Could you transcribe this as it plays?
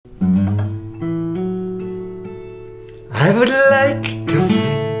I would like to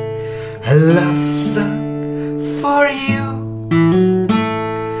sing a love song for you.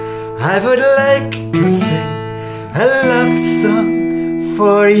 I would like to sing a love song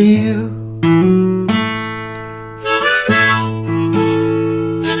for you.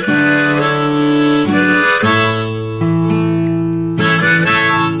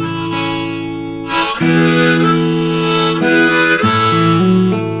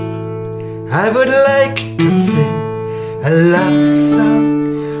 I would like to sing a love song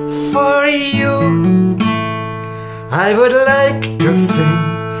for you. I would like to sing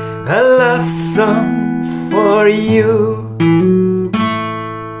a love song for you.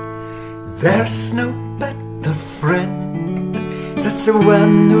 There's no better friend, that's the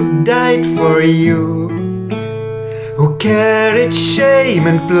one who died for you, who carried shame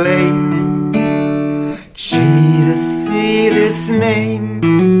and blame. Jesus is his name.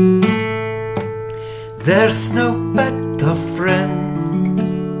 There's no better friend,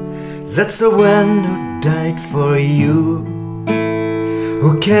 that's the one who died for you,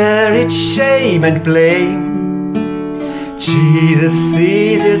 who carried shame and blame. Jesus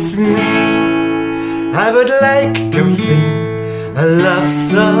is his name. I would like to sing a love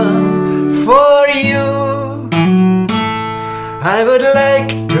song for you. I would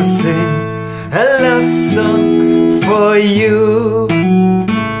like to sing a love song for you.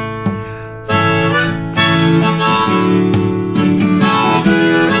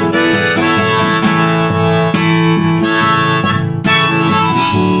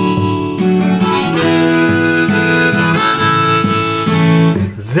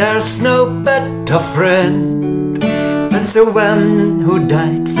 There's no better friend, that's the one who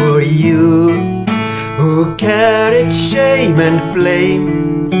died for you, who carried shame and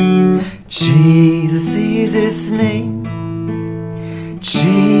blame. Jesus is his name.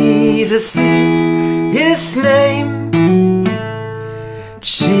 Jesus is his name.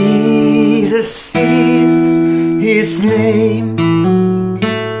 Jesus is his name.